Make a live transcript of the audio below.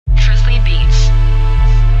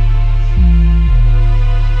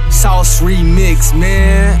SauceRemix,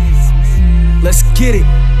 man. Let's get it.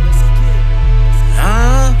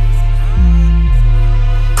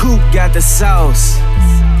 Coop got the sauce.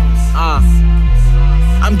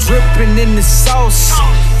 I'm dripping in the sauce,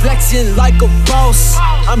 flexing like a boss.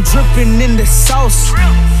 I'm dripping in the sauce,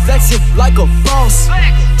 flexing like a boss.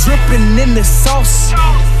 Dripping in the sauce,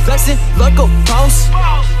 flexing like a boss.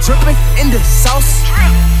 Dripping in the sauce,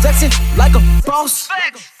 flexing like a boss.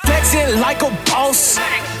 Flexing like a boss.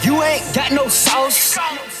 You ain't got no sauce.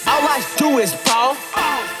 All I do is fall.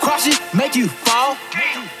 Cross it, make you fall.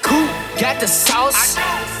 Coop got the sauce.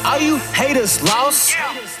 All you haters lost.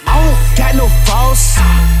 I don't got no false.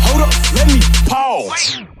 Hold up, let me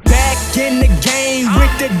pause. Back in the game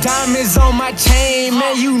with the diamonds on my chain.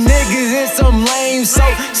 Man, you niggas is some lame, so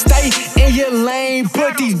stay in your lane.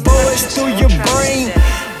 Put these bullets through your brain.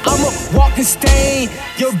 I'm a walking stain,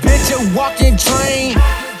 your bitch a walking train.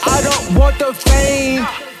 I don't want the fame,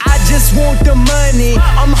 I just want the money.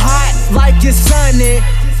 I'm hot like it's sunny,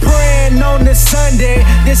 praying on the Sunday,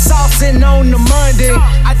 then saucing on the Monday.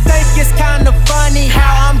 I think it's kinda funny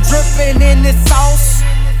how I'm dripping in this sauce.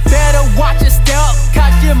 Better watch your step,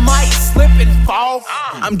 cause you might slip and fall.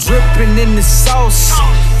 I'm dripping in the sauce,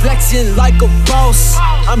 flexing like a boss.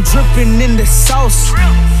 I'm dripping in the sauce,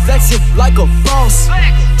 flexing like a boss.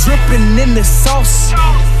 Dripping in the sauce,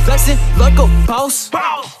 flexing like a boss.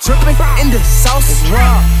 Dripping in the sauce,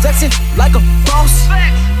 flexing like a boss.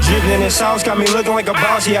 Drippin' in the sauce, got me looking like a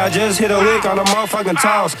boss. Yeah, I just hit a lick on a motherfucking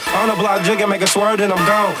toss. On the block, jiggin', make a swerve, then I'm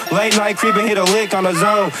gone. Late night creepin', hit a lick on the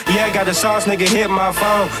zone. Yeah, I got the sauce, nigga, hit my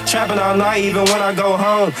phone. Trappin' all night, even when I go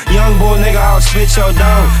home. Young bull, nigga, I'll spit your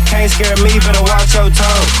dome. Can't scare me, better watch your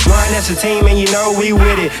tone. Ryan, that's a team, and you know we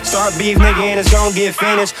with it. Start beef, nigga, and it's gon' get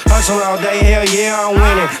finished. Hustle all day, hell yeah, I'm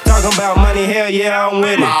winning. Talking about money, hell yeah, I'm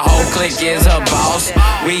with it. My whole clique is a boss.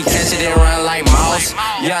 We catch it and run like mouse.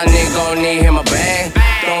 Young nigga gon' need him a bag.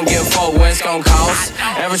 Don't give a fuck what it's gon' cost.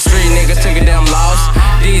 Every street nigga took a damn loss.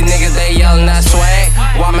 These niggas, they yellin' that swag.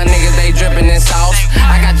 While my niggas, they drippin' in sauce.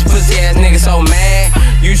 I got you pussy ass niggas so mad.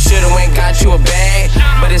 You shoulda went got you a bag,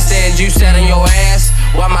 but instead you sat on your ass.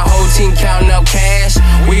 While my whole team counting up cash.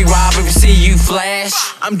 We rob if we see you flash.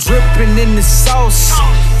 I'm dripping in the sauce,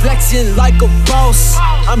 flexing like a boss.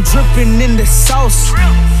 I'm dripping in the sauce,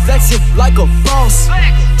 flexing like a boss.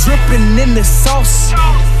 Dripping in the sauce,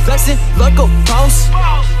 flexing like a boss.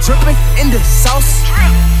 Dripping in the sauce,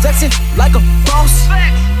 flexing like a boss.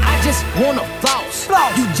 I just wanna floss.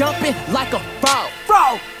 You jumping like a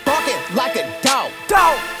frog, barking like a dog.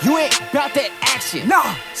 You ain't bout that action.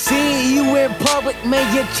 Nah. Seeing you in public made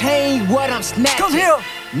you change what I'm snatching. Come here.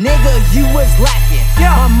 Nigga, you was lacking.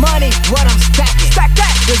 My money, what I'm stacking. Stack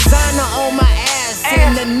that. Designer on my ass,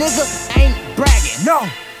 and the nigga ain't bragging. No.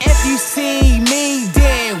 If you see me,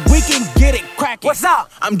 then we can get it crackin'. What's up?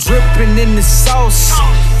 I'm dripping in the sauce,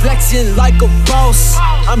 flexing like a boss.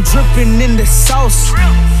 I'm dripping in the sauce,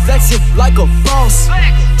 flexing like a boss.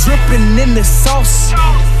 Dripping in the sauce,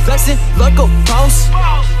 flexing like a boss.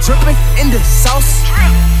 Dripping in the sauce,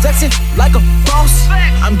 flexing like a boss.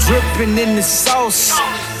 I'm dripping in the sauce,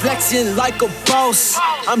 flexing like a boss.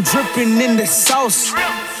 I'm dripping in the sauce,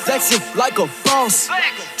 flexing like a boss.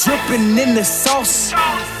 Dripping in the sauce,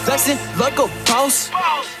 flexing like a boss.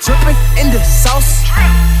 Dripping in the sauce,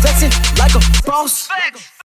 flexing like a boss.